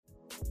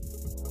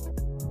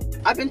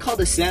I've been called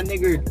a sand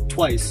nigger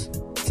twice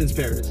since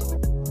Paris.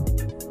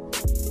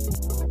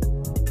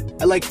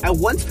 Like,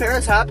 once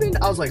Paris happened,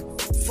 I was like,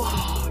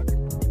 fuck.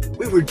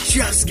 We were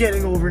just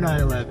getting over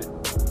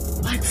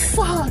 9/11. Like,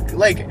 fuck.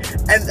 Like,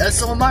 and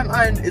so in my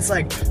mind, it's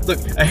like, look,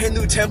 a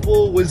Hindu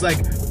temple was like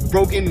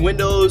broken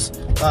windows.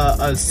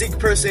 A Sikh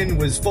person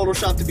was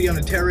photoshopped to be on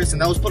a terrorist,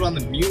 and that was put on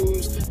the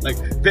news. Like,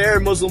 bare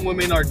Muslim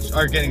women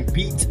are getting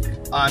beat.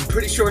 I'm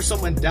pretty sure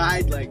someone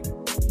died. Like.